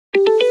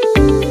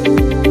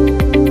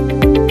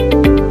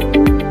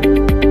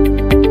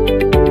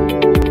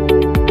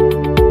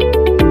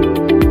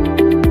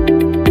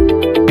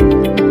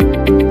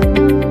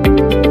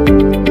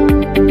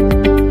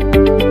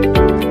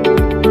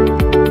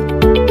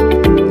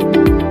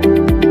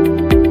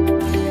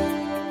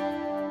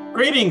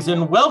Greetings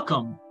and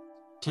welcome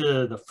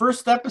to the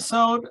first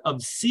episode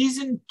of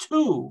Season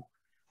 2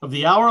 of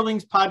the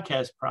Hourlings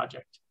Podcast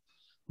Project.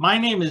 My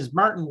name is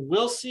Martin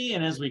Wilsey,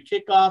 and as we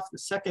kick off the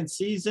second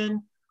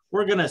season,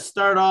 we're going to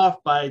start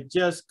off by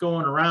just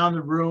going around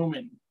the room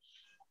and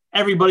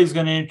everybody's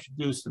going to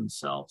introduce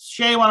themselves.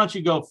 Shay, why don't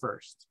you go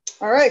first?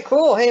 All right,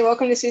 cool. Hey,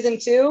 welcome to Season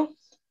 2.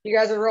 You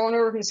guys are rolling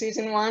over from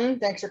Season 1.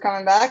 Thanks for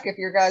coming back. If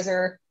you guys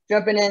are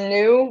jumping in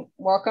new,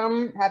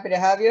 welcome. Happy to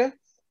have you.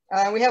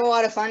 We have a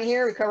lot of fun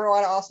here. We cover a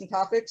lot of awesome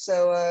topics,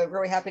 so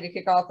really happy to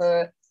kick off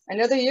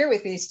another year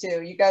with these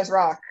two. You guys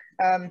rock.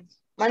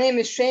 My name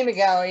is Shay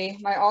McGowie.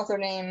 My author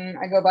name,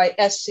 I go by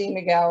S.C.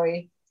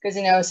 McGowie, because,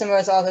 you know, some of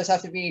us authors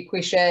have to be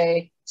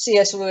cliche.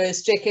 C.S.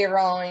 Lewis, J.K.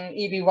 Rowling,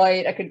 E.B.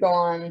 White, I could go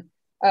on.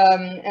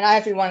 And I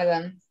have to be one of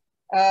them.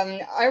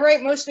 I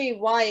write mostly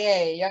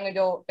YA, young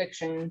adult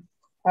fiction.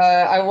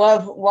 I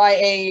love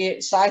YA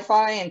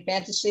sci-fi and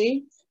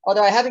fantasy.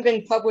 Although I haven't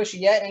been published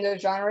yet in those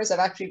genres, I've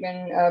actually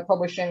been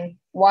published in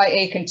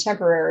YA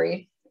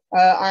contemporary.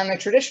 I'm a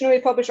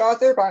traditionally published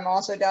author, but I'm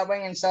also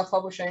dabbling in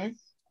self-publishing,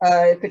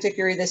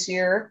 particularly this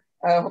year,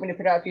 hoping to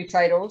put out a few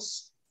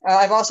titles.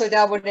 I've also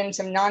dabbled in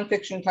some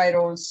nonfiction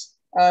titles,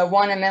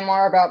 one a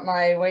memoir about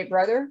my late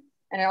brother,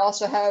 and I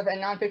also have a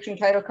nonfiction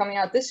title coming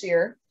out this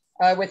year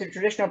with a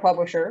traditional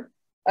publisher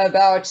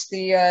about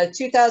the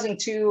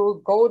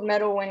 2002 gold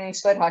medal winning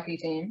sled hockey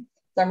team.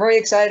 So I'm really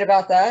excited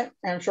about that,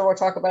 and I'm sure we'll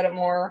talk about it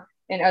more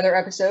in other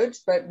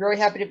episodes, but really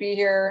happy to be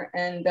here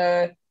and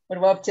would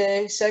love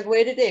to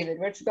segue to David.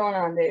 What's going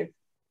on, Dave?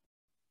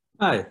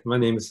 Hi, my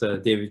name is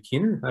David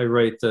Keener. I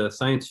write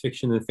science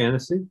fiction and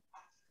fantasy.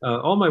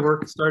 All my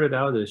work started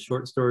out as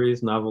short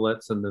stories,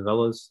 novelettes, and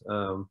novellas.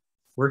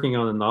 Working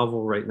on a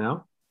novel right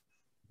now.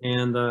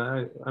 And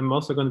I'm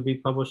also going to be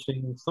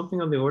publishing something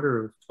on the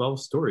order of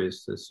 12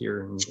 stories this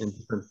year in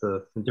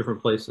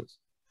different places.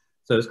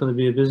 So it's going to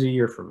be a busy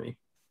year for me.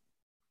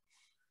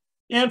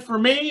 And for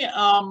me,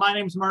 my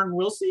name's Martin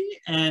Wilsey,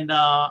 and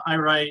I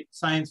write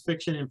science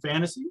fiction and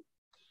fantasy.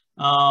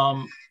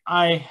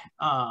 I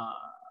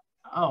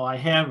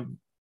have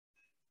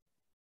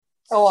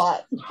a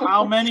lot.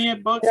 How many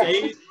books?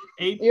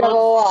 Eight you have a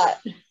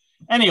lot.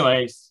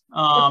 Anyways,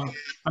 I'm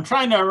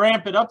trying to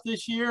ramp it up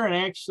this year and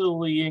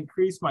actually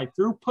increase my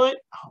throughput.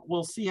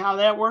 We'll see how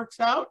that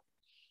works out.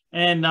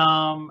 And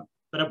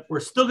but we're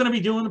still going to be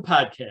doing the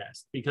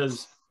podcast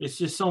because it's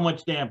just so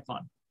much damn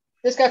fun.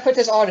 This guy put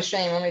this all to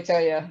shame, let me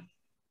tell you.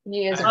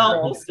 He is a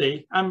pro. We'll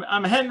see.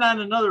 I'm heading on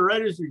another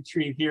writer's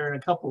retreat here in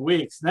a couple of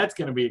weeks, and that's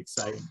going to be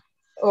exciting.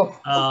 Oh.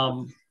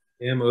 I'm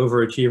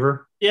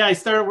overachiever. Yeah, I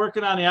started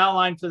working on the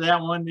outline for that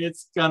one.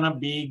 It's going to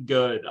be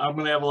good. I'm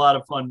going to have a lot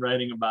of fun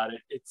writing about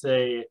it. It's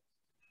a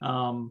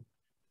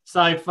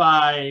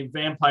sci-fi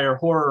vampire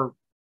horror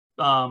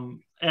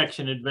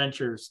action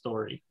adventure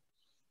story.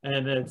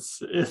 And it's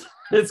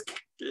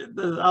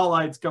the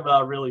outline's coming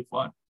out really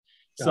fun.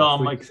 So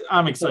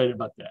I'm excited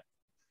about that.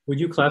 Would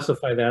you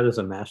classify that as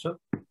a mashup?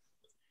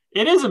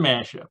 It is a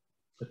mashup.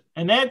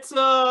 And that's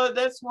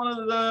one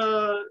of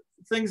the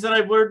things that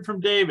I've learned from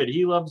David.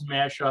 He loves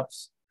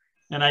mashups.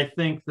 And I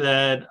think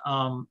that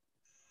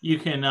you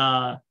can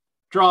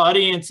draw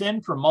audience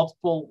in from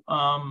multiple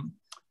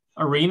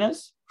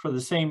arenas for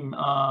the same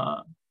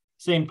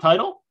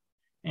title.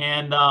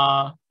 And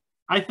I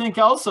think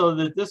also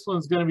that this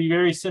one's going to be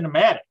very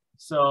cinematic.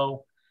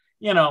 So,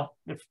 you know,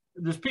 if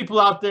there's people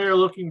out there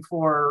looking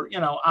for, you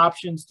know,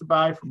 options to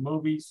buy for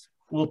movies,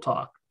 we'll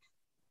talk.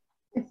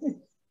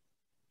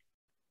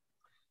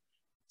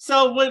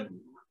 So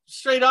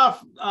straight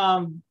off,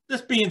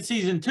 this being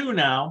season 2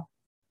 now,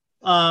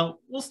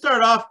 we'll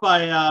start off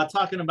by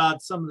talking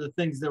about some of the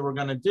things that we're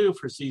going to do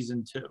for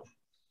season 2.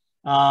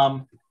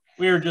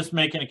 We were just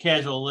making a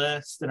casual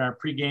list in our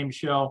pregame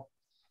show.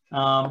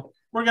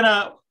 We're going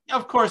to,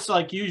 of course,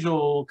 like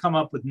usual, come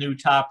up with new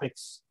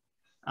topics.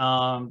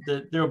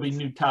 There will be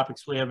new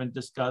topics we haven't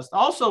discussed.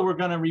 Also, we're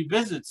going to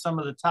revisit some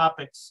of the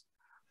topics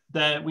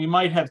that we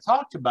might have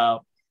talked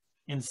about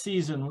in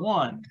season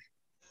 1.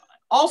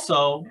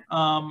 Also,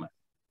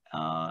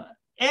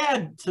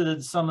 add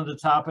to some of the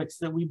topics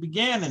that we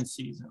began in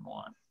season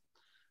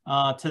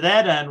 1. To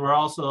that end, we're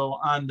also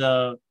on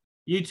the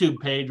YouTube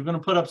page. We're going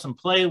to put up some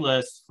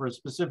playlists for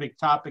specific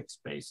topic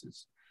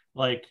spaces,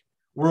 like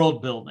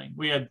world building.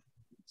 We had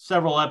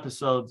several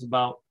episodes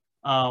about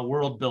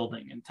world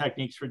building and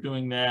techniques for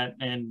doing that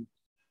and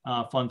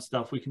fun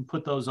stuff. We can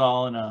put those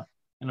all in a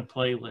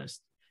playlist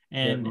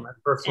and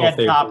add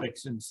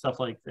topics and stuff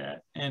like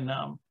that. And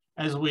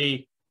as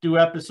we do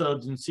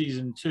episodes in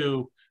season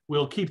 2,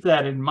 we'll keep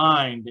that in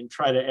mind and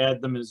try to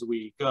add them as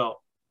we go.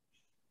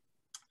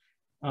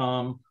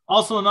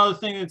 Also, another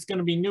thing that's going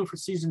to be new for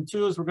season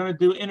 2 is we're going to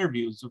do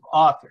interviews of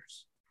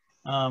authors.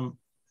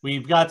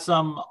 We've got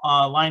some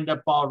lined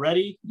up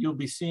already. You'll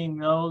be seeing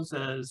those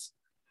as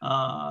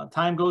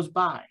time goes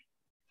by.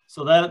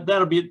 So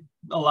that'll be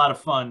a lot of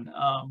fun.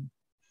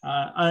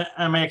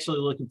 I'm actually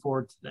looking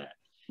forward to that.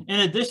 In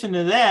addition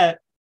to that,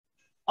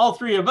 all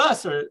three of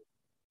us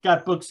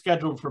got books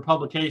scheduled for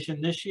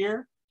publication this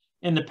year.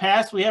 In the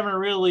past, we haven't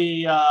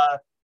really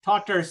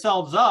talked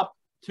ourselves up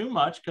too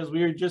much because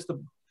we were just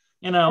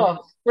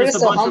we're just a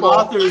so bunch humble.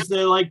 of authors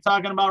that like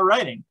talking about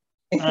writing.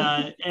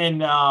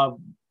 And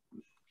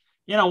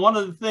one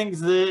of the things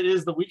that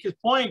is the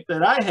weakest point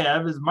that I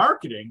have is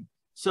marketing.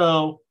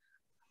 So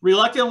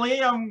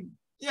reluctantly,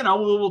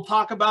 we'll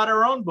talk about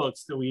our own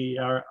books that we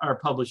are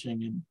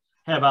publishing and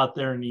have out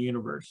there in the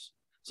universe.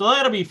 So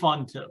that'll be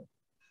fun too.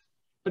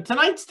 But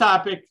tonight's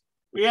topic,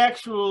 we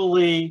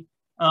actually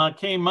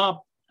came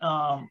up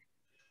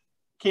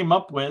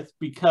with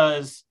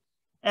because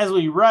as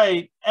we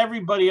write,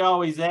 everybody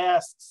always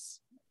asks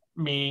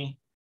me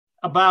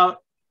about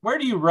where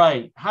do you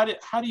write? How do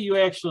you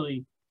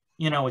actually,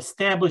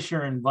 establish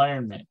your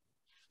environment?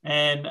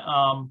 And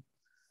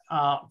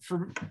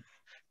for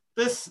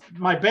this,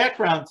 my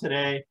background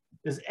today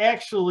is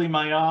actually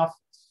my office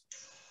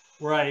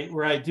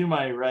where I do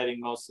my writing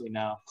mostly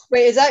now.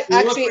 Wait, is that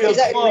actually, is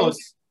that close?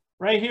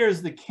 Right here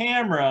is the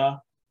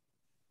camera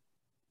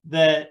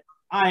that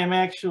I am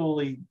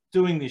actually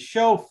doing the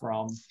show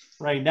from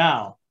right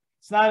now.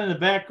 It's not in the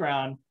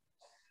background.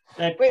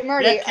 Wait,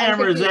 Marty, that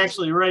camera is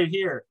actually right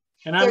here.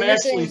 And I'm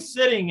actually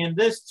sitting in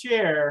this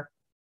chair.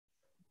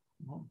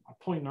 I'm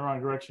pointing the wrong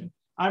direction.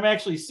 I'm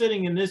actually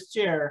sitting in this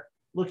chair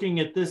looking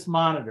at this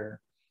monitor,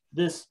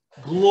 this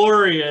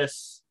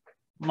glorious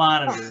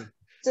monitor.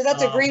 So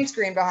that's a green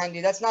screen behind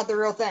you. That's not the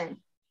real thing.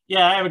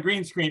 Yeah, I have a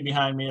green screen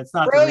behind me. It's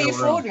not Bro, the real you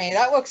fooled me.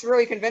 That looks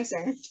really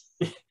convincing.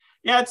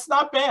 Yeah, it's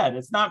not bad.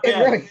 It's not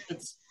bad.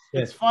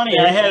 It's funny.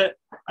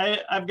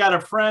 I've got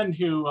a friend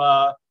who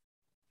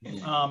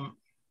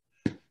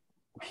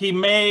he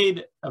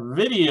made a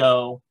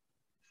video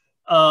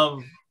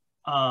of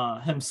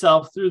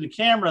himself through the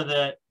camera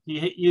that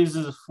he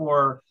uses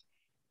for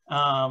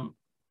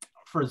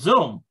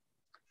Zoom,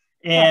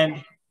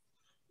 and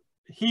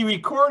he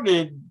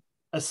recorded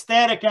a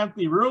static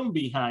empty room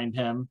behind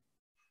him.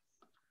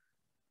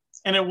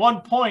 And at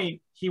one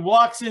point he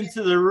walks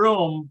into the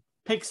room,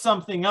 picks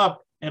something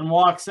up and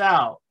walks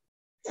out.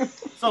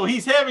 So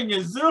he's having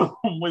a Zoom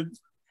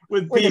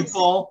with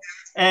people,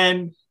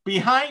 and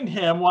behind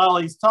him while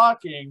he's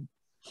talking,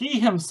 he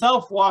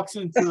himself walks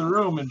into the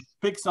room and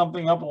picks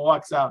something up and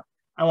walks out.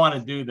 I want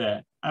to do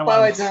that. I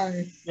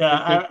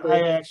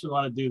actually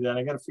want to do that.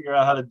 I got to figure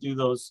out how to do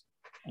those,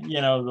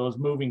 those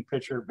moving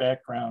picture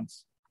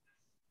backgrounds.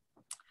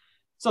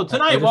 So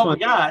tonight, what we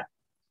got,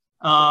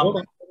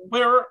 I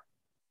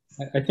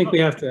think we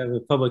have to have a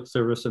public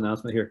service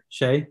announcement here.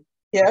 Shay?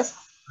 Yes?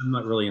 I'm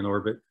not really in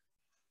orbit.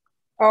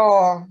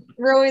 Oh,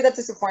 really? That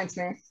disappoints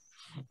me.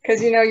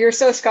 Because, you're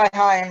so sky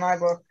high in my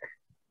book.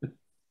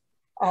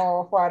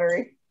 Oh,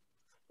 flattery.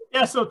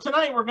 Yeah, so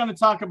tonight we're going to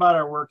talk about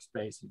our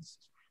workspaces,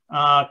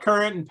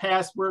 current and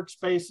past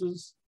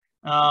workspaces,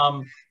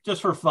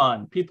 just for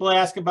fun. People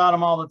ask about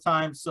them all the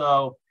time,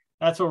 so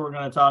that's what we're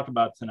going to talk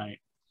about tonight.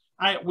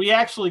 We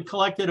actually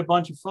collected a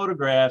bunch of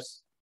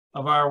photographs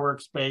of our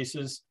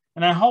workspaces,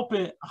 and I'm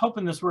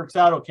hoping this works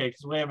out okay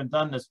because we haven't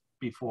done this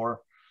before.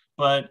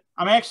 But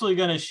I'm actually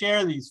going to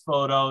share these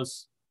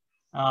photos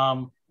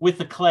with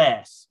the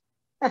class.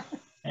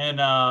 And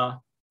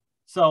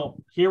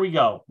so here we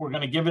go. We're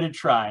going to give it a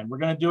try. We're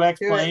going to do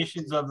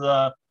explanations of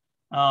the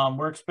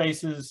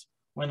workspaces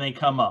when they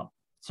come up.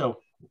 So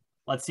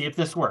let's see if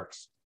this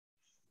works.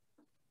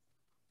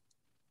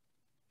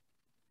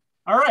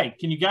 All right.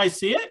 Can you guys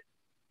see it?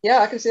 Yeah,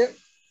 I can see it.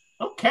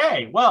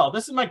 Okay. Well,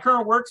 this is my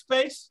current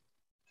workspace.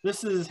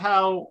 This is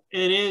how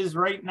it is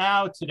right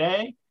now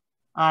today.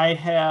 I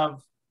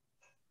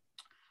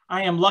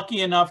am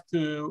lucky enough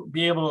to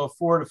be able to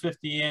afford a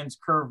 50-inch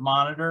curved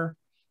monitor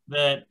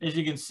that, as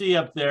you can see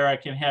up there, I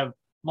can have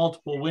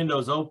multiple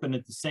windows open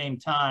at the same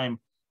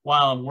time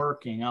while I'm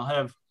working. I'll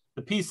have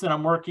the piece that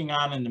I'm working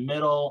on in the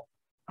middle.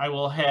 I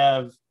will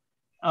have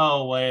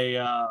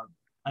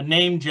a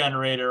name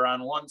generator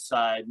on one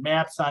side,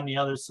 maps on the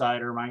other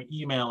side, or my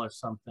email or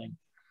something,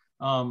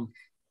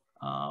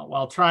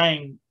 while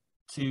trying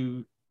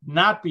to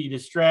not be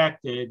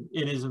distracted.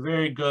 It is a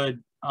very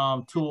good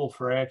tool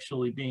for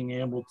actually being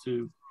able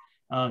to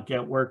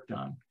get work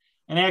done.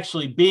 And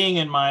actually being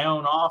in my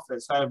own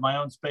office, I have my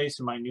own space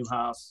in my new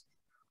house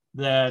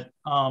that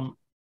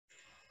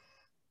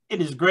it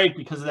is great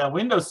because of that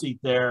window seat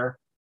there.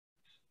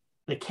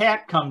 The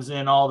cat comes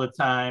in all the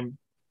time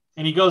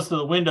and he goes to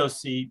the window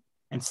seat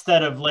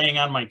instead of laying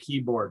on my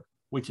keyboard,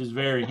 which is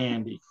very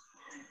handy.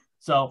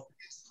 So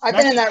I've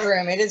been in that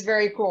room. It is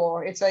very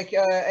cool. It's like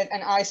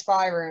an I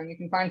Spy room. You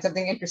can find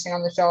something interesting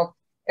on the shelf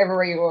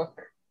everywhere you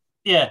look.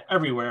 Yeah,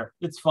 everywhere.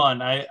 It's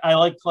fun. I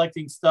like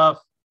collecting stuff.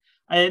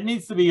 It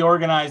needs to be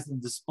organized and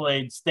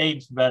displayed,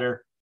 staged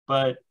better,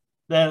 but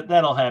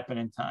that'll happen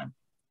in time.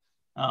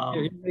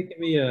 You're making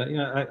me,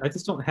 I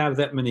just don't have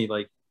that many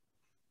like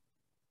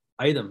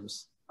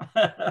items.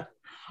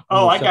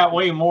 Oh, I got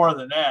way more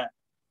than that.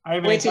 I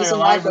have an entire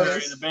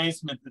library in the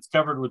basement that's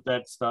covered with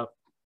that stuff.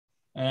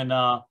 And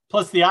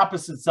plus the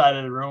opposite side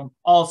of the room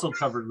also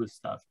covered with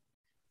stuff.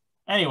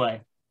 Anyway,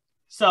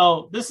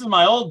 so this is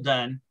my old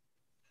den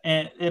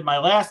and at my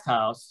last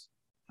house.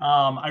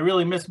 I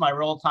really miss my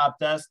roll top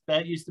desk.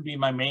 That used to be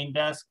my main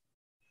desk.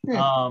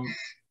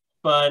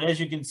 but as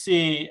you can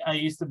see, I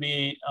used to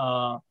be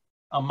a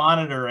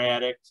monitor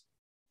addict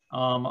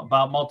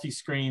about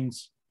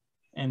multi-screens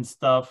and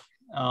stuff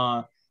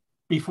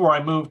before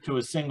I moved to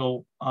a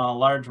single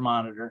large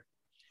monitor.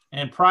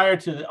 And prior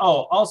to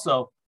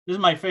also, this is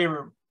my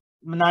favorite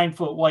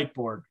 9-foot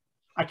whiteboard.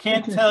 I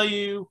can't tell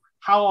you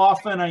how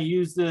often I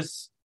use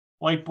this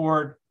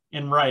whiteboard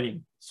in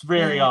writing. It's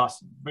very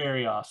awesome,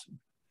 very awesome.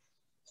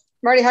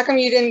 Marty, how come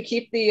you didn't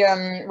keep the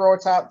roll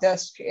top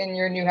desk in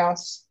your new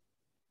house?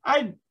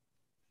 I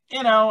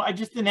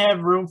just didn't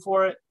have room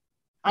for it.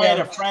 I had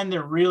a friend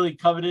that really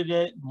coveted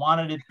it and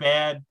wanted it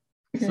bad,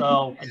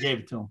 so I gave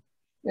it to him.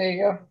 There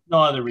you go. No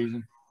other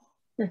reason.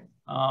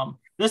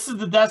 This is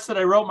the desk that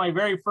I wrote my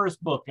very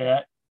first book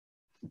at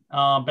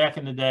back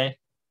in the day.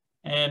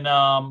 And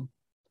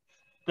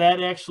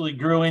that actually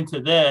grew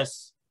into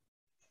this.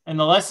 And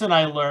the lesson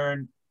I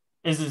learned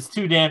is it's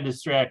too damn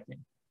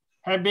distracting.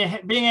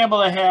 Being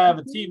able to have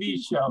a TV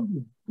show.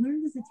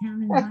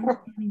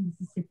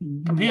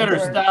 Computer,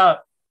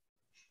 stop.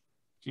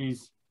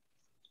 Jeez.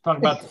 Talk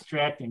about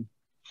distracting.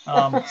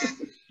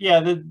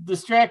 Yeah, the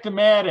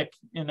distractomatic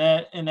in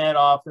that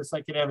office.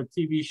 I could have a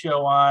TV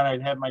show on.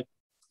 I'd have my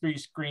 3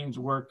 screens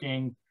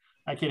working.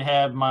 I could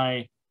have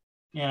my,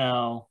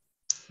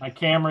 my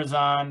cameras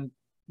on,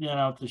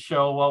 to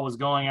show what was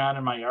going on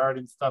in my yard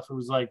and stuff. It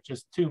was like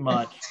just too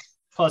much.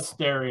 Plus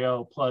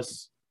stereo,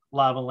 plus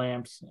lava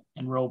lamps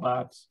and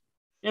robots.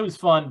 It was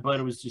fun, but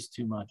it was just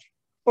too much.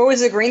 What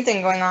was the green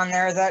thing going on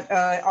there? Is that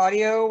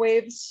audio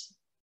waves?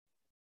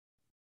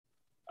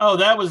 Oh,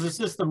 that was the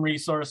system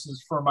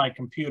resources for my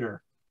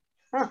computer.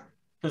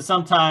 Because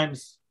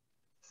sometimes,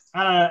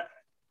 it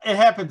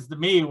happens to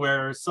me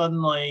where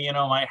suddenly,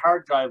 my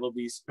hard drive will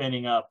be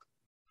spinning up,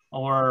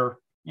 or,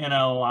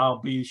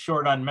 I'll be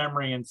short on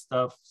memory and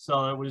stuff.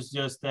 So it was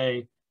just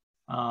a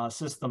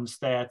system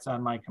stats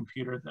on my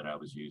computer that I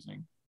was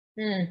using.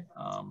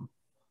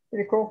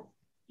 Pretty cool.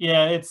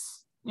 Yeah,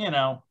 it's,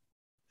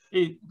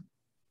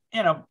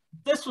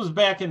 this was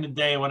back in the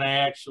day when I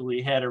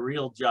actually had a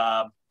real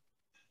job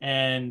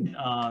and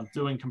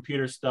doing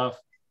computer stuff.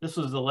 This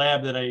was the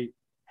lab that I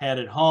had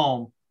at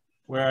home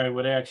where I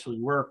would actually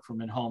work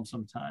from at home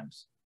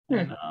sometimes.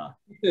 And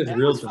it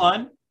was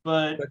fun,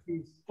 but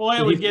boy,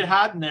 it would get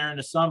hot in there in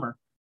the summer.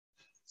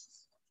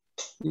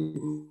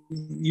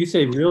 You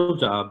say real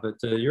job, but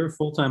you're a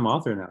full-time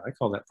author now. I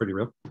call that pretty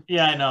real.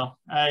 Yeah, I know.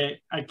 I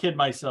kid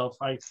myself.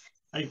 I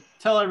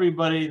tell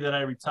everybody that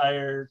I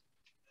retired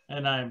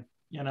and I'm,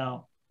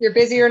 You're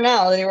busier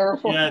now than you were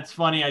before. Yeah, it's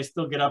funny. I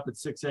still get up at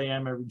 6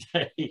 a.m. every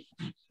day,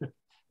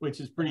 which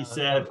is pretty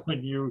sad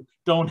when you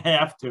don't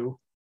have to.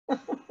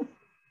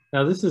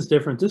 Now, this is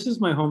different. This is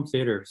my home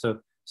theater. So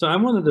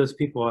I'm one of those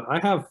people. I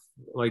have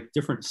like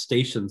different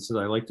stations that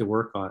I like to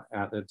work on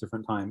at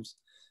different times.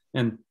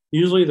 And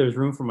usually there's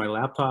room for my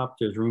laptop.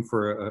 There's room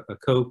for a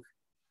Coke.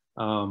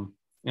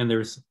 And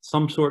there's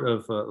some sort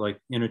of like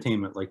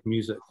entertainment, like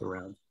music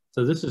around.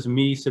 So this is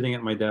me sitting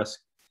at my desk,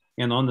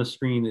 and on the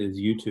screen is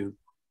YouTube.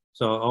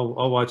 So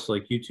I'll watch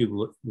like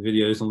YouTube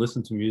videos and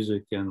listen to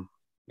music and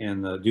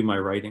do my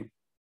writing.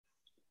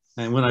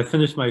 And when I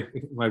finish my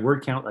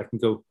word count, I can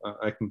go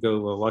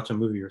watch a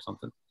movie or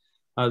something.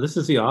 This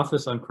is the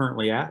office I'm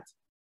currently at.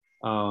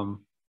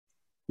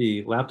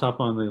 The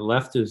laptop on the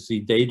left is the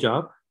day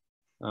job,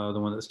 the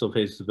one that still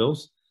pays the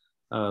bills.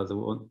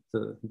 The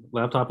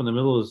laptop in the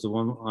middle is the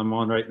one I'm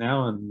on right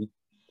now, and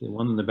the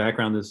one in the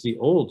background is the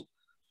old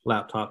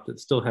laptop that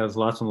still has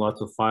lots and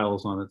lots of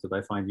files on it that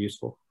I find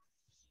useful.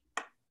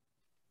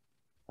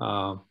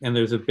 And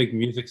there's a big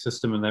music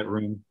system in that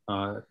room,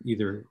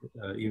 either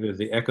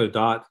the Echo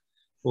Dot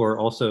or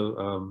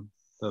also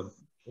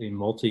a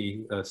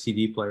multi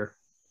CD player.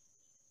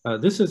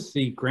 This is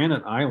the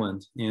granite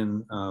island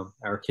in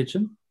our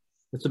kitchen.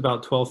 It's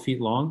about 12 feet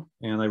long,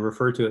 and I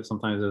refer to it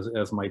sometimes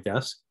as my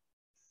desk.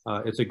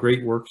 It's a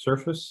great work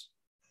surface,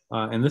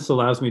 and this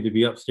allows me to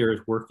be upstairs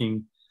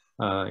working.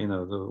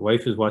 The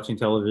wife is watching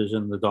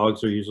television, the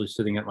dogs are usually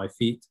sitting at my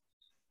feet,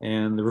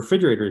 and the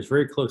refrigerator is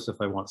very close if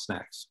I want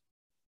snacks.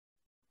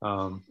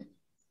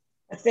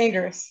 That's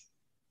dangerous.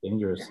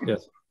 Dangerous,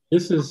 yes.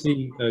 This is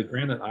the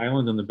granite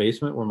island in the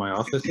basement where my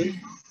office is.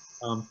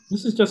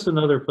 This is just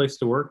another place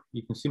to work.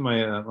 You can see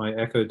my my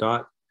Echo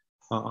Dot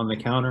on the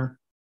counter.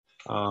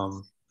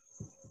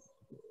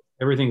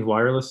 Everything's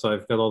wireless, so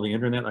I've got all the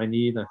internet I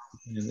need.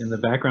 In the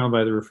background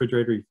by the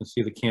refrigerator, you can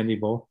see the candy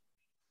bowl.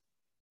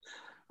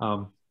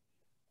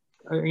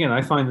 Again,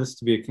 I find this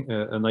to be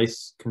a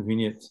nice,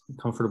 convenient,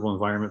 comfortable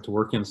environment to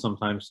work in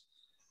sometimes.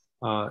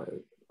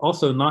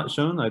 Also not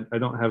shown, I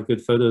don't have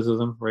good photos of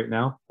them right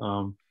now.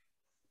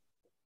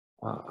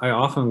 I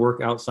often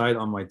work outside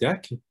on my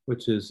deck,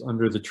 which is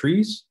under the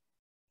trees,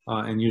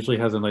 and usually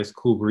has a nice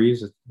cool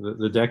breeze.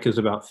 The deck is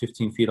about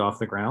 15 feet off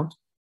the ground.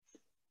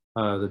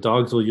 The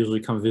dogs will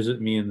usually come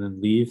visit me and then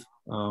leave.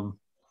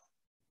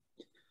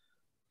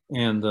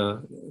 And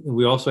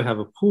we also have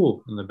a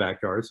pool in the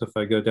backyard. So if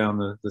I go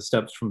down the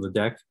steps from the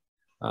deck,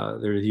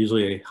 there's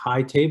usually a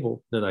high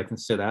table that I can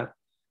sit at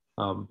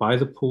by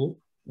the pool.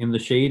 in the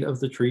shade of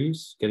the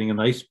trees, getting a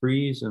nice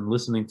breeze and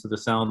listening to the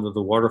sound of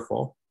the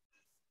waterfall,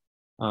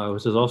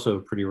 which is also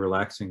a pretty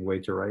relaxing way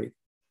to write.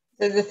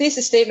 The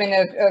thesis statement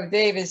of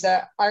Dave is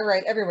that I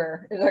write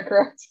everywhere. Is that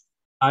correct?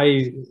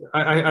 I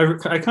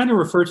kind of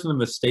refer to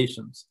them as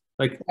stations.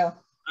 Like, yeah.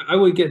 I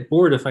would get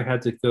bored if I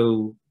had to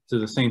go to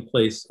the same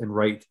place and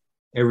write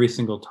every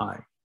single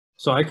time.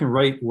 So I can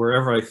write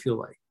wherever I feel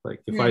like.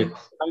 Like if I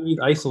need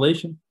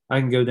isolation, I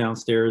can go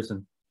downstairs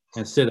and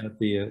sit at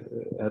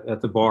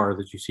the bar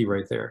that you see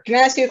right there. Can I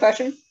ask you a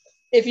question?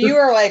 If you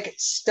are like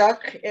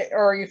stuck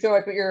or you feel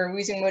like you're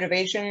losing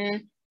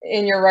motivation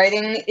in your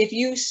writing, if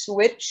you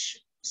switch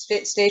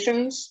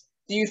stations,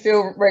 do you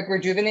feel like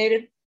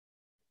rejuvenated?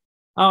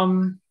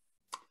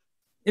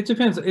 It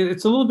depends.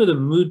 It's a little bit of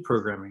mood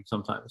programming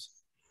sometimes.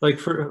 Like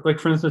for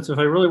instance, if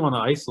I really want to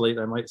isolate,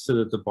 I might sit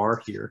at the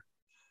bar here.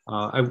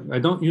 I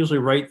don't usually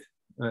write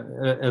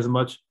as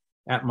much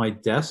at my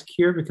desk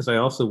here because I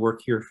also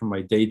work here for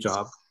my day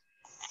job.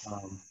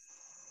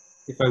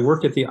 If I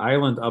work at the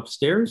island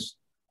upstairs,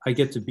 I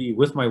get to be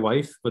with my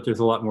wife, but there's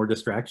a lot more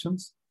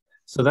distractions.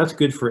 So that's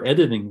good for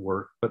editing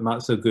work, but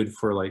not so good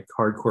for like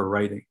hardcore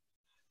writing.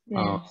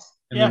 And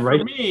then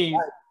writing, for me,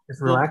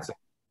 it's relaxing.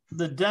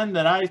 The den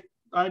that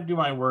I do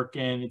my work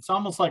in, it's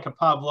almost like a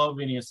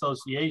Pavlovian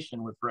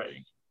association with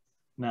writing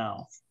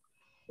now.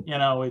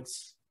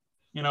 It's,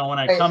 when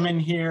I come in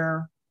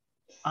here,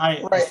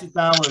 I sit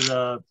down with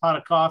a pot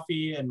of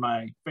coffee and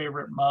my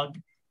favorite mug,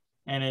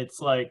 and it's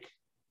like,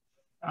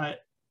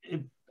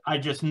 I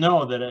just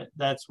know that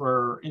that's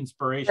where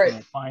inspiration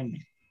will find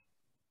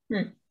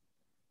me.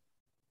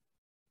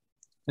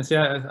 And see,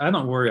 I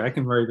don't worry. I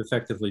can write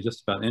effectively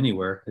just about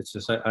anywhere. It's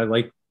just I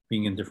like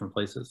being in different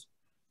places.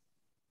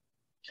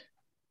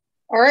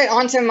 All right,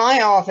 on to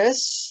my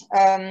office.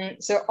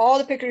 So all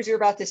the pictures you're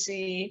about to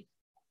see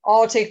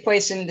all take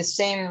place in the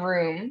same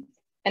room.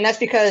 And that's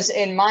because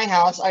in my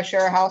house, I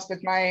share a house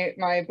with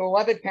my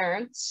beloved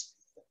parents.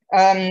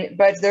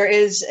 But there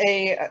is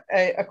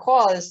a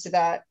clause to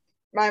that.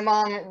 My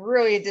mom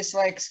really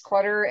dislikes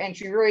clutter, and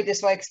she really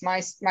dislikes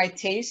my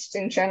taste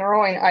in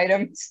general in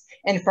items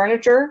and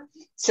furniture.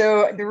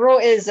 So the rule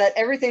is that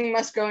everything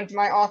must go into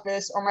my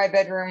office or my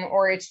bedroom,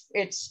 or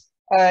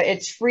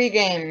it's free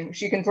game.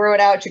 She can throw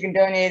it out, she can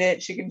donate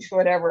it, she can do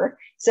whatever.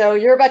 So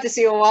you're about to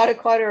see a lot of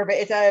clutter, but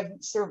it's out of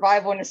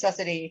survival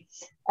necessity.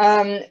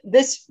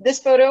 This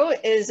photo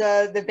is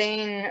the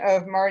bane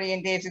of Marty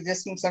and Dave's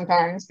existence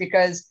sometimes,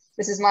 because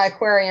this is my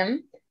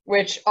aquarium,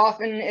 which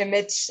often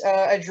emits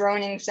a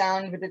droning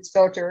sound with its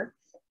filter.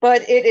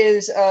 But it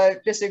is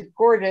just a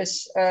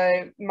gorgeous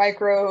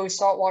micro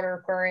saltwater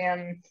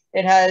aquarium.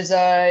 It has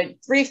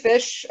 4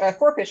 fish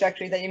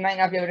actually, that you might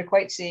not be able to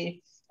quite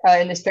see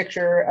in this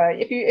picture.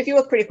 If you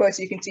look pretty close,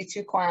 you can see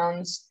 2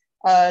 clowns,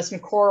 some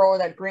coral.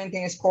 That green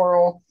thing is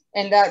coral,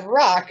 and that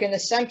rock in the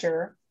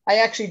center I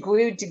actually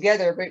glued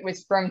together, but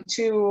with from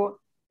 2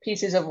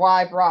 pieces of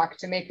live rock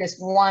to make this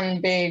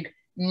one big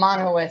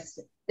monolith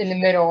in the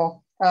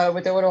middle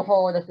with a little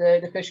hole that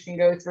the fish can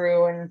go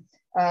through. And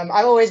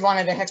I've always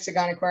wanted a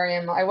hexagon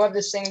aquarium. I love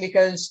this thing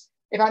because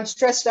if I'm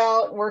stressed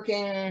out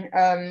working,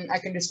 I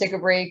can just take a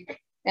break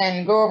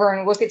and go over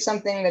and look at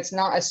something that's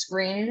not a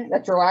screen,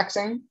 that's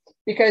relaxing.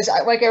 Because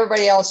like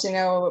everybody else,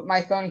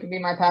 my phone can be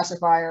my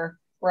pacifier,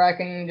 where I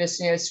can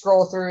just,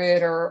 scroll through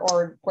it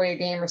or play a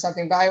game or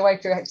something. But I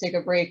like to take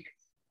a break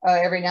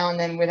every now and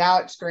then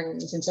without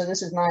screens. And so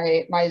this is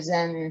my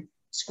Zen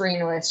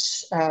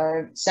screenless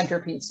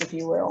centerpiece, if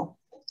you will.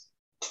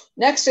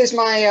 Next is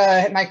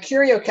my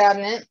curio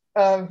cabinet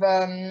of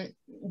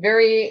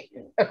very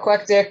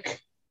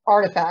eclectic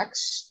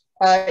artifacts.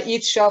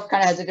 Each shelf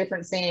kind of has a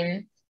different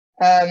theme.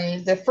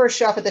 The first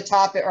shelf at the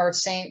top are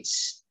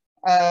saints.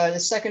 The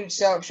second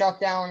shelf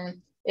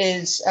down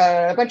is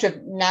a bunch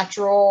of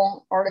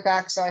natural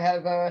artifacts. So I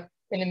have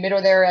in the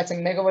middle there, that's a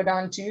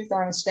megalodon tooth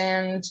on a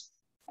stand.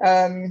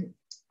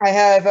 I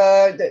have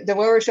the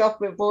lower shelf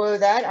below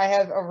that, I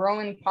have a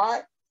Roman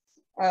pot.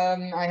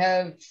 I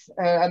have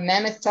a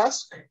mammoth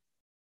tusk.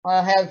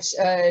 I have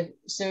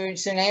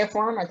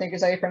cuneiform, I think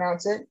is how you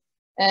pronounce it,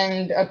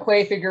 and a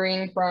clay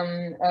figurine from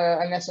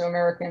a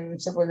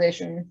Mesoamerican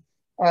civilization,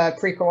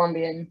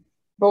 pre-Columbian.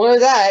 Below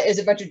that is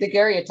a bunch of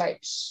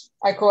daguerreotypes.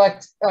 I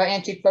collect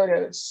antique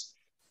photos.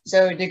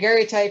 So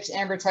daguerreotypes,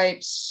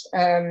 ambrotypes.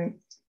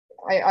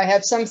 I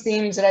have some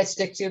themes that I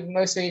stick to, but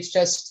mostly it's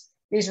just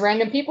these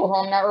random people who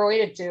I'm not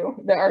related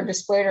to that are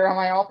displayed around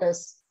my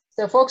office.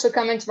 So folks will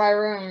come into my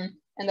room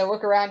and they'll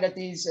look around at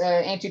these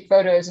antique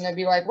photos and they'll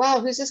be like, wow,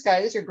 who's this guy?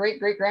 Is this your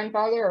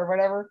great-great-grandfather or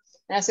whatever?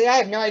 And I say, I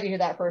have no idea who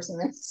that person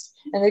is.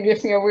 And they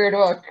give me a weird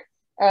look.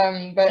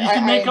 But you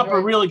can make up a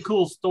really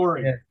cool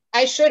story. Yeah.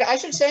 I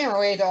should say I'm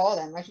related to all of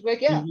them. I should be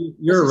like, yeah.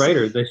 You're a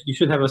writer. You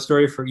should have a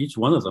story for each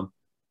one of them.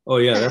 Oh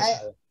yeah,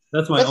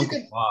 that's my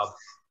Uncle Bob.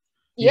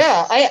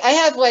 Yeah, I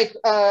have like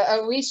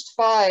at least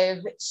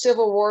 5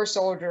 Civil War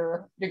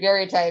soldier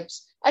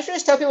daguerreotypes. I should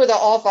just tell people that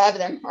all 5 of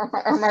them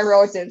are my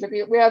relatives.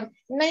 We have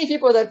many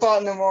people that fought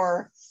in the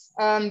war.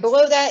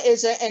 Below that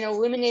is an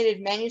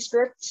illuminated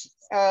manuscript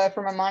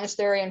from a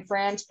monastery in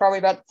France, probably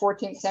about the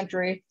 14th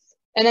century.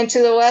 And then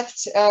to the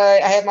left, I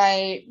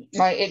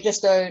have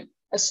just a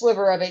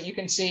sliver of it. You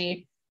can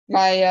see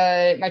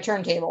my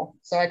turntable,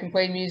 so I can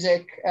play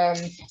music,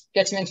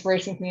 get some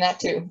inspiration from that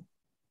too.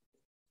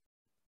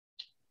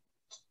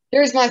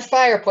 Here's my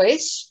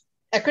fireplace.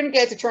 I couldn't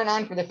get it to turn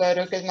on for the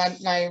photo because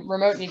my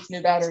remote needs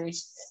new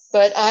batteries,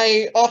 but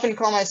I often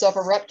call myself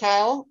a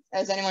reptile,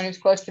 as anyone who's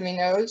close to me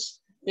knows,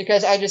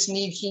 because I just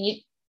need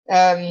heat.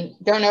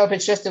 Don't know if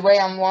it's just the way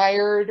I'm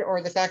wired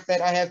or the fact that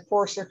I have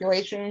poor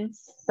circulation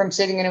from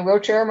sitting in a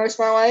wheelchair most of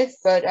my life,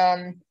 but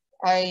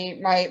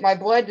my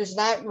blood does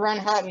not run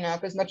hot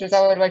enough, as much as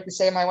I would like to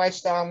say my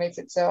lifestyle makes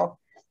it so.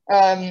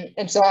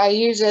 And so I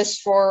use this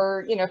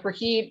for, for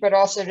heat, but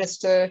also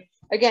just to,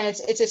 again,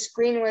 it's a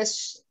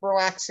screenless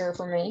relaxer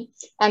for me.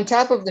 On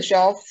top of the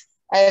shelf,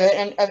 I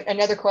have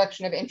another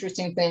collection of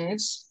interesting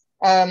things.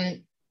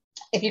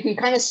 If you can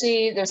kind of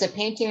see, there's a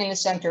painting in the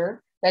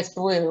center that's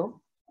blue.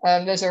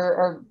 Those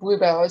are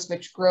bluebells,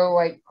 which grow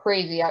like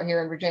crazy out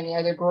here in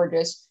Virginia. They're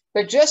gorgeous.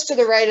 But just to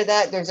the right of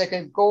that, there's like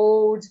a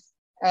gold,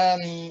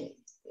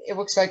 it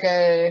looks like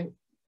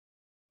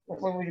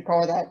what would you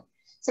call that?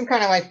 Some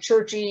kind of like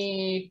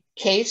churchy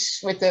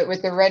case with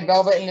the red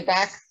velvet in the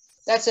back.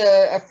 That's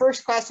a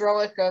first-class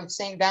relic of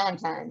St.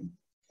 Valentine.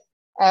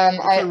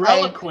 It's a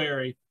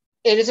reliquary.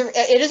 It is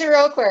a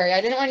reliquary.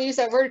 I didn't want to use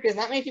that word because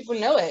not many people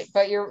know it,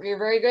 but you're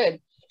very good.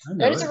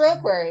 That is a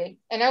reliquary.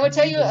 And I would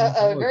tell you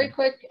a very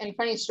quick and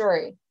funny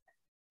story.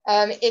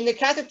 In the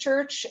Catholic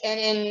Church and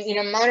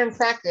in modern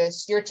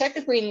practice, you're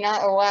technically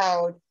not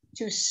allowed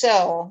to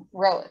sell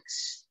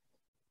relics.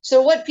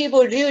 So what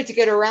people do to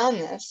get around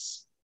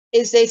this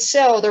is they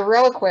sell the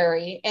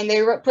reliquary, and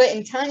they put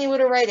in tiny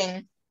little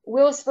writing,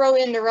 "We'll throw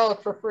in the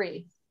relic for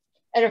free."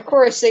 And of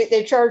course,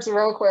 they charge the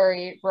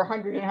reliquary for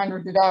hundreds and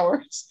hundreds of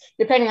dollars,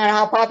 depending on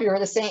how popular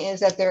the saint is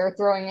that they're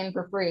throwing in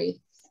for free.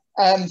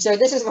 So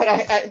this is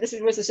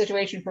what's the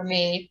situation for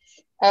me.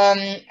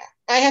 I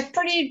have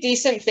pretty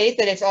decent faith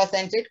that it's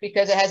authentic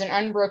because it has an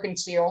unbroken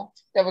seal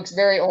that looks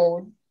very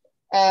old,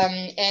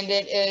 and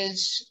it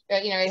is,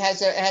 it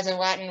has a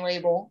Latin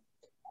label,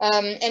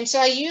 and so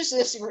I use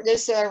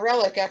this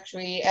relic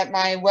actually at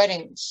my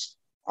weddings.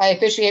 I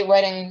officiate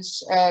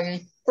weddings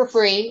for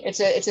free. It's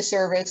a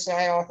service that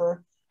I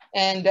offer,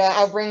 and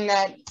I'll bring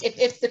that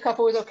if the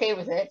couple is okay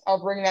with it.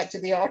 I'll bring that to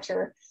the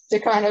altar to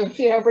kind of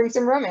bring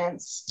some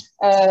romance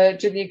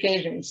to the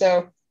occasion. So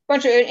a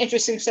bunch of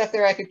interesting stuff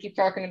there I could keep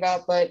talking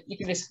about, but you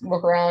can just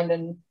look around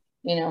and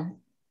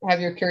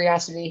have your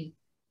curiosity.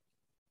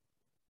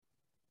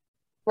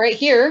 Right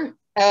here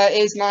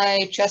is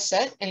my chess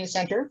set in the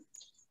center.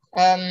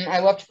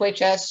 I love to play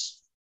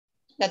chess.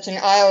 That's an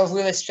Isle of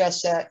Lewis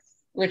chess set,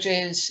 which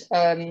is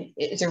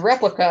it's a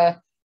replica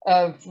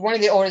of one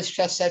of the oldest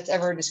chess sets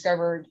ever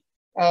discovered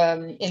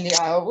in the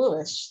Isle of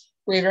Lewis,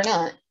 believe it or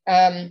not.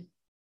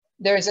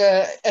 There's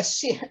a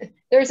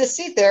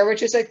seat there,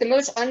 which is like the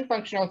most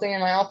unfunctional thing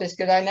in my office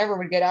because I never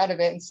would get out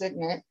of it and sit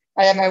in it.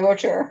 I have my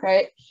wheelchair,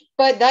 right?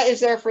 But that is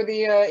there for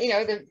the,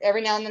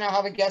 every now and then I'll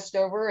have a guest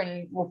over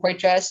and we'll play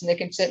chess and they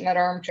can sit in that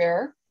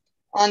armchair.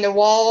 On the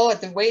wall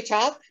at the way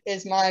top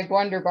is my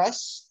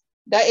blunderbuss.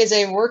 That is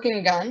a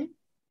working gun.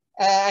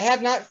 I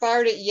have not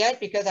fired it yet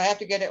because I have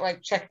to get it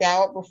like checked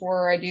out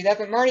before I do that.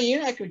 But Marty, you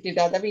and I could do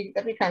that.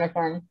 That'd be kind of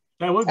fun.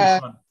 That would be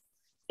fun.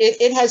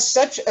 It has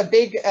such a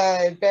big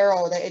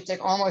barrel that it's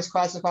like almost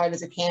classified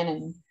as a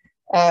cannon.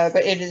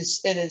 But it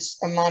is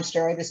a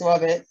monster. I just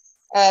love it.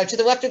 To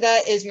the left of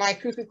that is my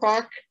cuckoo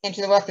clock, and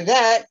to the left of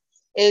that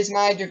is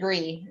my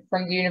degree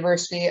from the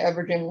University of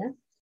Virginia,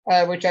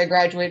 which I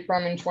graduated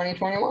from in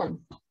 2021.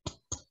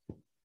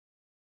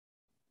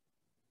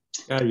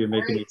 God, you're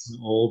making me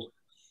old.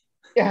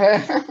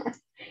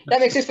 That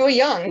makes us feel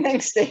young.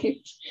 Thanks,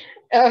 Dave.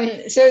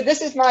 So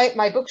this is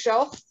my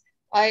bookshelf.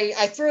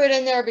 I threw it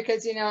in there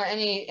because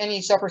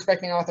any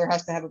self-respecting author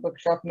has to have a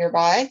bookshelf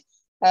nearby,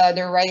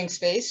 their writing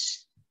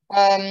space.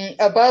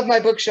 Above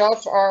my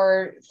bookshelf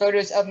are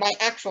photos of my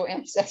actual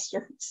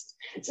ancestors.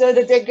 So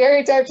the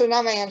daguerreotypes are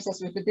not my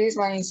ancestors, but these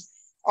ones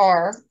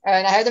are,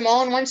 and I have them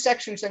all in one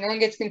section so no one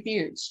gets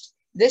confused.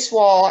 This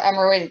wall I'm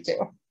related to.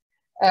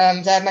 So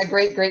I have my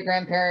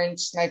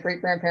great-great-grandparents, my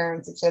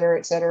great-grandparents, et cetera,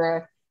 et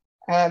cetera.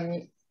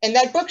 And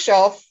that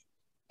bookshelf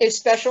is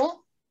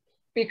special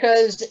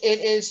because it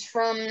is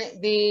from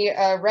the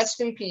rest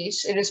in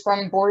peace. It is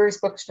from Borders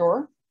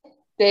Bookstore.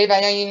 Dave,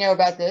 I know you know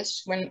about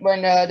this. When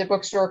the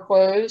bookstore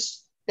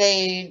closed,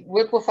 they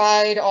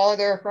liquefied all of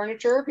their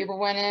furniture. People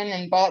went in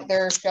and bought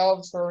their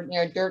shelves for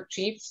dirt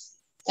cheap.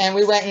 And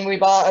we went and we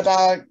bought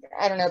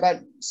about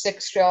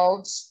 6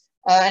 shelves.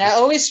 And I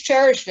always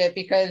cherished it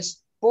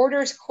because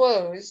Borders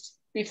closed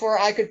before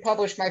I could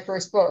publish my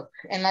first book.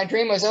 And my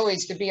dream was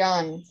always to be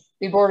on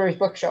the Borders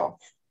bookshelf.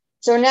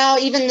 So now,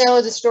 even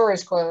though the store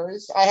is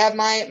closed, I have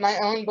my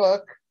own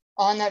book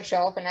on that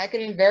shelf. And I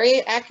can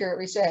very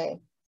accurately say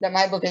that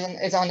my book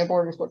is on the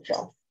Borders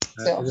bookshelf.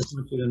 So I just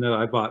want you to know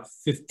I bought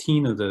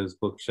 15 of those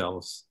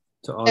bookshelves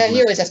to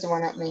he always has to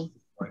one-up me.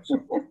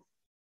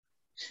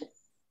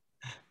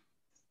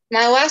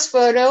 My last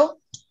photo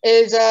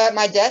is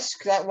my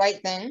desk, that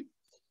white thing.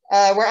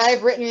 where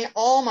I've written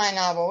all my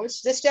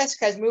novels. This desk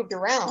has moved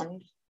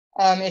around.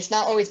 It's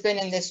not always been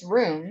in this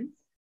room.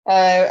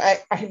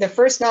 The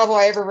first novel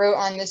I ever wrote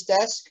on this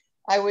desk,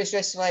 I was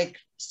just like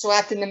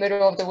slapped in the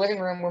middle of the living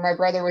room where my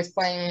brother was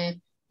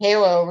playing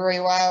Halo really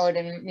loud,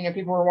 and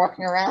people were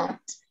walking around.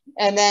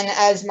 And then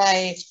as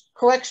my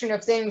collection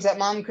of things that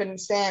mom couldn't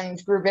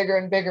stand grew bigger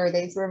and bigger,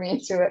 they threw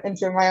me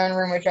into my own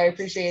room, which I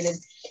appreciated.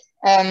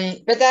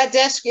 But that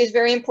desk is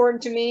very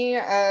important to me.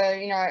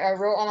 I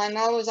wrote all my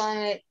novels on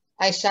it.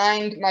 I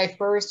signed my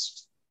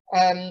first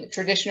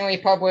traditional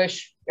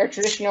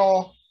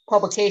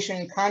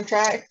publication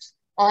contract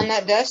on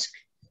that desk.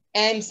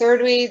 And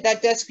thirdly,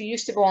 that desk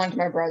used to belong to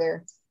my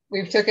brother.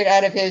 We took it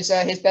out of his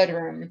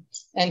bedroom.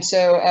 And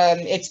so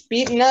it's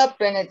beaten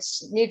up and it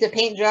needs a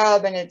paint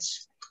job and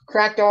it's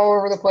cracked all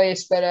over the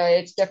place, but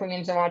it's definitely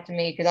means a lot to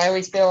me because I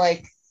always feel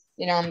like,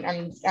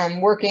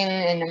 I'm working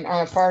and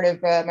I'm a part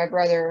of my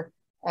brother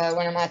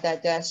when I'm at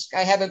that desk.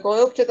 I have a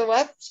globe to the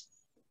left,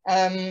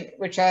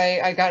 which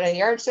I got at a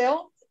yard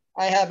sale.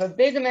 I have a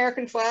big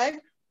American flag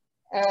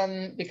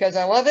because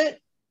I love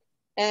it.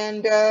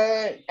 And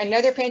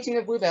another painting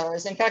of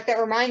bluebells. In fact, that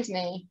reminds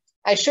me,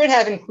 I should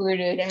have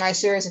included in my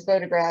series of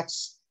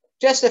photographs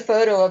just a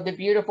photo of the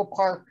beautiful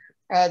park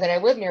that I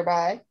live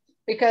nearby,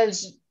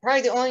 because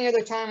probably the only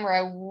other time where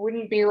I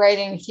wouldn't be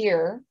writing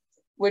here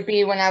would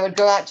be when I would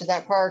go out to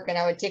that park and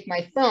I would take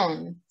my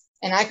phone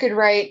and I could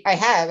write.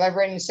 I've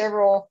written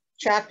several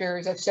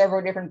chapters of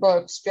several different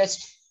books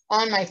just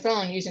on my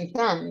phone using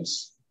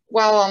thumbs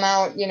while I'm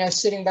out,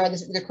 sitting by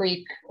the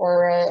creek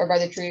or by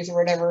the trees or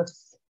whatever.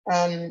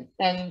 And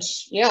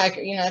yeah,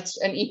 it's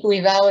an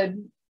equally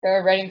valid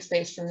writing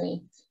space for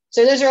me.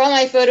 So those are all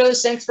my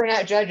photos. Thanks for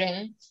not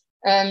judging.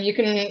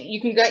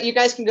 You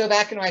guys can go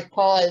back and like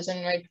pause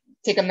and like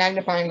take a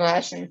magnifying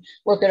glass and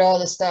look at all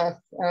the stuff.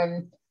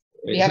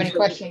 If you have any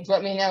questions,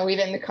 let me know. Leave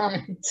it in the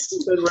comments.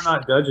 You said we're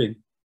not judging.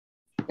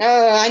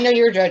 Oh, I know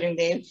you're judging,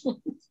 Dave.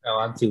 Oh,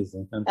 I'm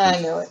teasing.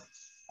 I know it.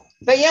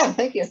 But yeah,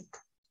 thank you.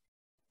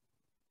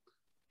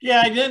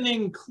 Yeah, I didn't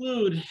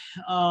include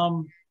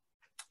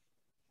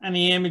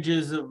any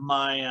images of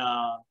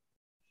my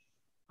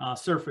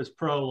Surface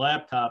Pro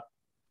laptop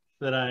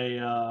that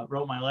I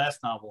wrote my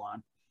last novel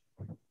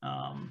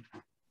on.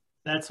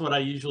 That's what I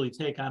usually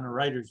take on a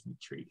writer's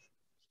retreat.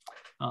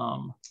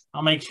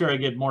 I'll make sure I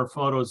get more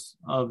photos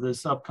of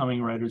this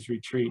upcoming writer's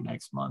retreat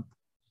next month,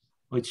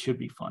 which should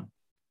be fun.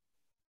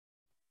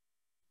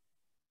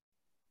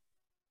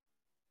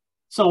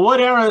 So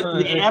what are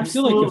the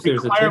absolute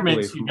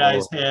requirements you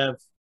guys have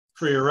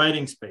for your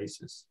writing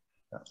spaces?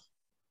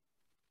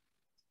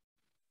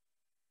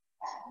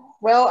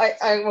 Well,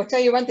 I will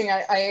tell you one thing.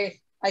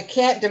 I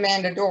can't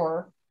demand a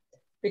door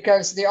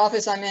because the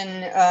office I'm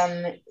in,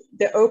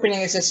 the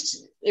opening is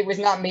just, it was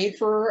not made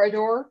for a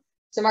door.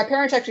 So my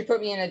parents actually put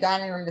me in a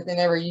dining room that they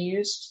never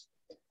used.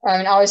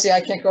 And obviously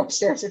I can't go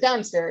upstairs or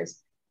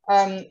downstairs.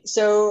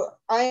 So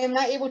I am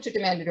not able to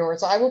demand a door.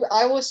 So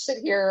I will sit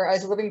here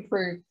as living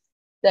proof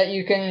that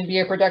you can be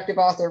a productive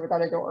author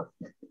without a door.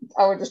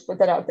 I would just put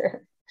that out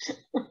there.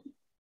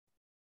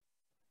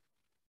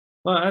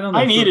 Well, I don't know.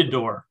 I need a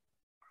door.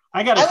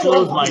 I got to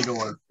close my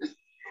door.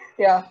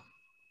 Yeah.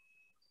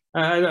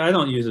 I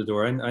don't use a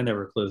door. I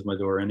never close my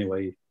door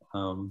anyway.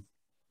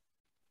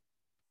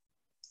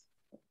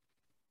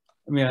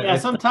 Yeah,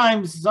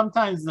 sometimes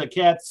the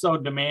cat's so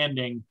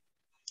demanding,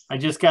 I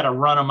just got to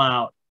run him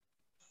out.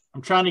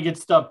 I'm trying to get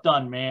stuff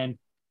done, man.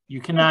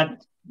 You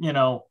cannot,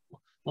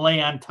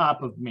 lay on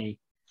top of me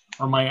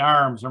or my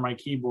arms or my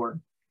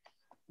keyboard,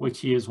 which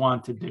he is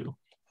wont to do.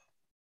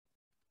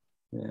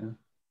 Yeah.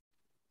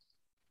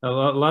 A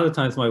lot of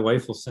times my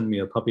wife will send me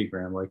a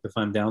puppygram. Like if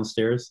I'm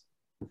downstairs,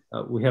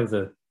 we have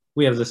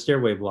the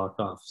stairway blocked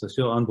off. So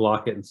she'll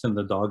unblock it and send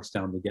the dogs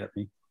down to get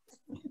me.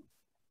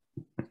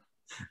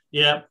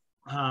 Yeah.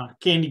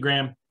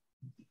 Candygram.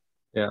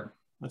 Yeah.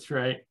 That's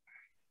right.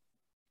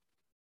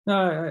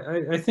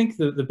 No, I think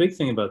the big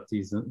thing about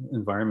these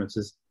environments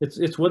is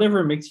it's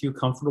whatever makes you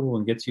comfortable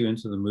and gets you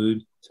into the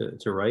mood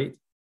to write.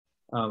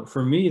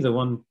 For me, the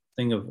one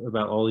thing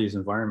about all these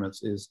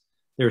environments is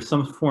there's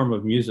some form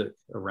of music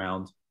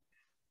around,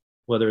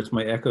 whether it's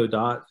my Echo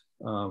Dot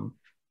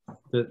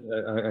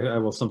that I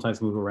will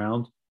sometimes move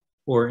around,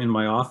 or in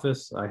my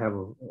office I have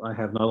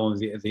not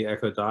only the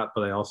Echo Dot,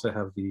 but I also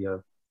have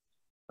the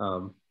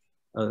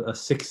a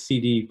 6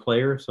 CD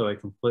player, so I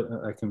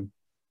can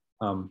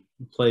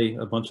play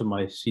a bunch of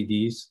my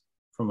CDs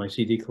from my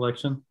CD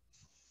collection.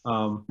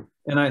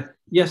 And I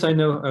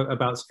know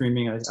about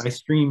streaming. I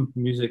stream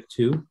music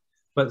too,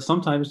 but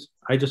sometimes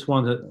I just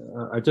want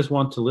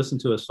to listen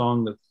to a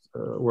song that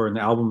or an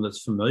album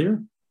that's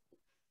familiar.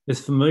 It's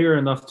familiar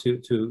enough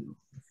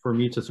for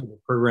me to sort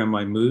of program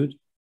my mood,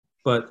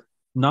 but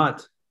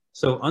not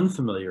so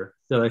unfamiliar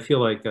that I feel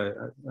like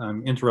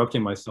I'm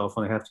interrupting myself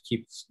and I have to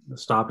keep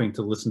stopping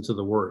to listen to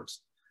the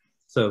words.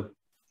 So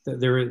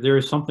there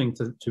is something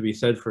to be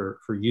said for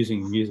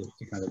using music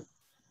to kind of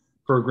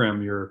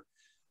program your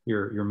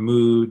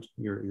mood,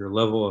 your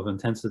level of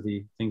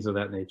intensity, things of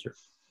that nature.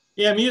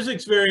 Yeah,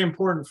 music's very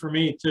important for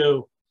me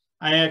too.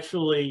 I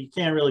actually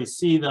can't really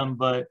see them,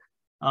 but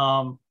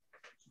I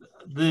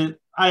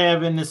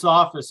have in this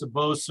office a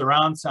Bose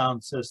surround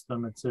sound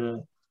system. It's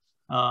a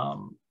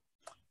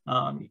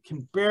you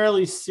can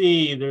barely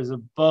see. There's a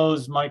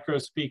Bose micro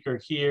speaker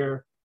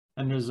here,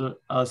 and there's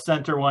a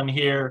center one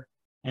here,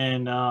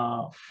 and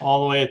all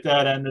the way at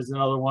that end there's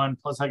another one.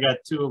 Plus, I got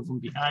two of them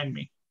behind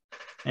me,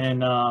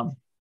 and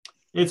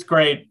it's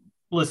great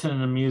listening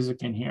to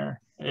music in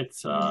here.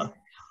 It's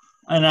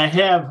and I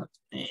have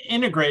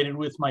integrated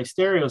with my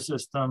stereo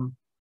system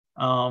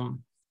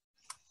an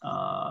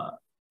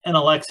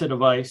Alexa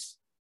device.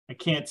 I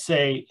can't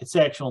say its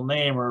actual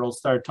name or it'll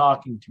start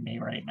talking to me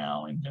right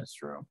now in this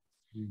room.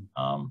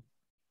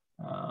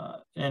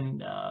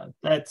 And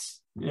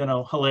that's, you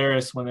know,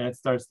 hilarious when that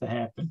starts to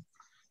happen.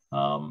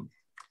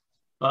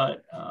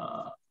 But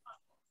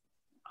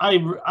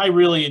I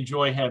really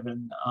enjoy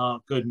having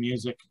good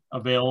music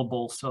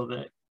available, so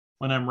that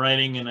when I'm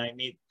writing and I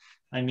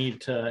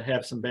need to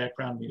have some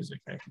background music,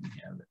 I can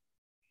have it.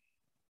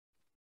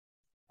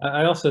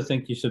 I also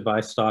think you should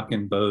buy stock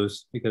in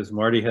Bose, because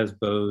Marty has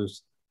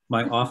Bose.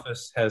 My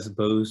office has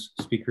Bose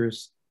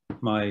speakers.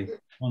 My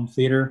home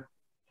theater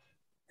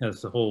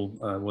has the whole,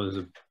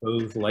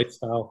 Bose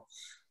lifestyle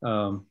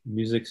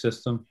music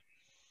system.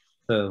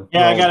 So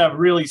yeah, I got a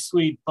really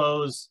sweet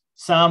Bose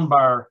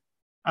soundbar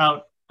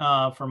out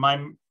for my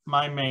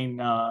main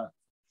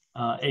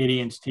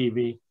 80-inch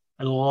TV.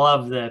 I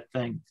love that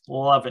thing.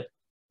 Love it.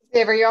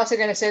 Dave, are you also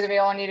going to say that we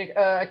all need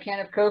a can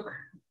of Coke?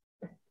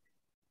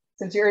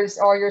 Since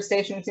all your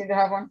stations seem to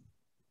have one.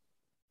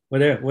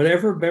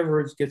 Whatever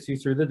beverage gets you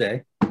through the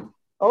day.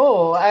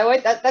 Oh, I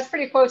like that. That's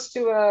pretty close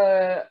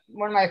to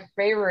one of my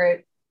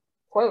favorite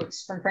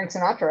quotes from Frank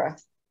Sinatra.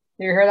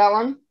 Do you hear that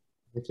one?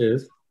 Which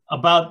is?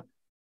 About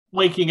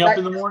waking up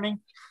in the morning?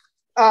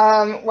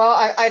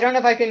 Well, I don't know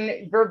if I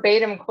can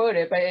verbatim quote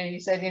it, but he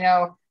said, you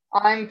know,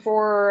 I'm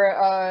for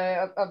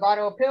a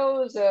bottle of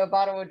pills, a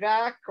bottle of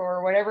Jack,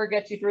 or whatever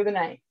gets you through the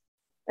night.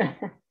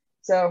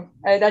 So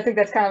I think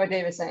that's kind of what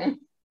Dave is saying.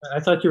 I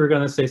thought you were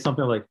going to say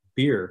something like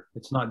beer.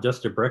 It's not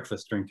just a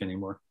breakfast drink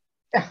anymore.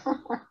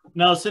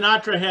 No,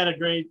 Sinatra had a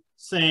great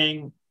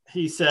saying.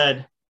 He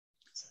said,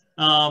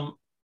 I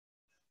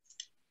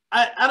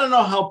don't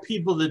know how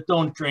people that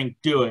don't drink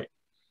do it.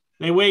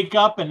 They wake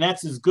up and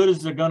that's as good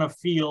as they're going to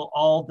feel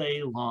all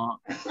day long.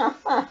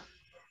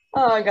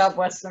 Oh, God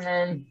bless the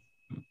man.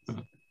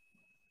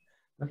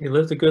 He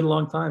lived a good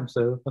long time,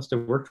 so it must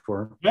have worked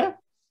for him. Yeah.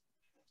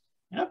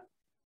 Yep.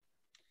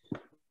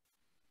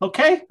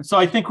 Okay, so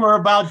I think we're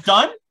about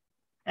done.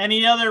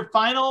 Any other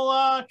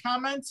final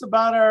comments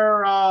about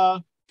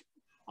our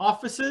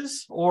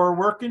offices or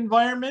work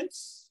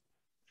environments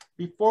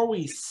before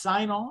we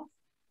sign off?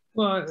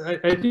 Well,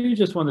 I do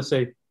just want to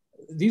say,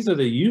 these are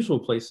the usual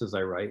places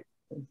I write.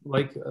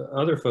 Like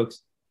other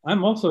folks,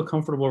 I'm also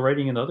comfortable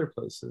writing in other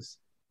places.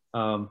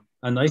 A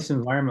nice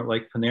environment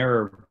like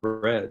Panera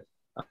Bread,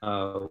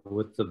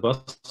 with the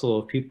bustle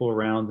of people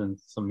around and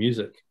some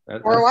music.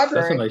 Or a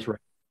library. That's a nice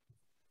writing.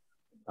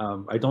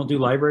 I don't do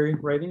library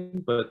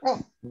writing, but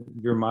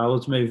your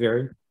mileage may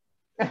vary.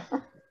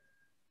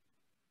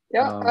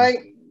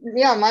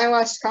 Yeah, my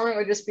last comment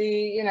would just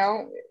be, you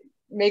know,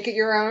 make it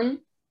your own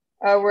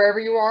wherever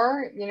you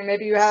are. You know,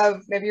 maybe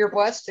you're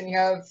blessed and you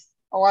have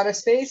a lot of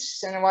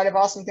space and a lot of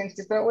awesome things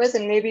to fit with,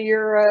 and maybe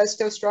you're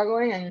still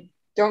struggling and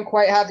don't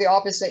quite have the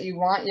office that you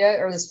want yet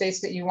or the space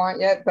that you want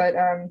yet, but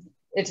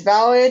it's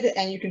valid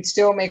and you can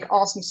still make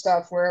awesome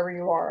stuff wherever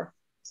you are.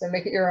 So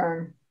make it your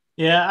own.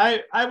 Yeah,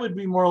 I would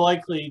be more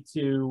likely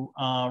to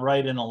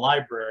write in a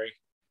library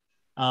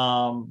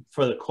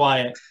for the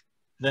quiet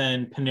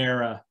than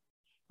Panera.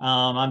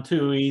 I'm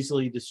too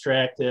easily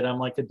distracted. I'm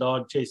like a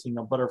dog chasing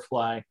a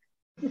butterfly.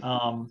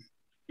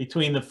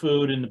 Between the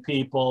food and the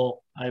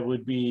people, I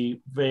would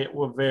be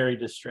very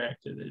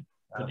distracted.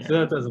 So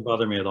that doesn't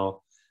bother me at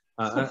all.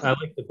 I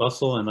like the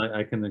bustle, and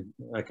I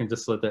can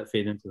just let that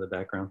fade into the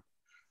background.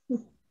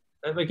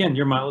 Again,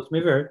 your mileage may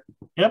vary.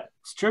 Yep,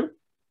 it's true.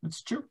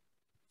 It's true.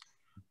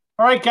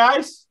 All right,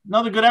 guys,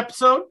 another good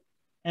episode,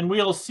 and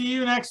we'll see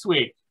you next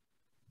week.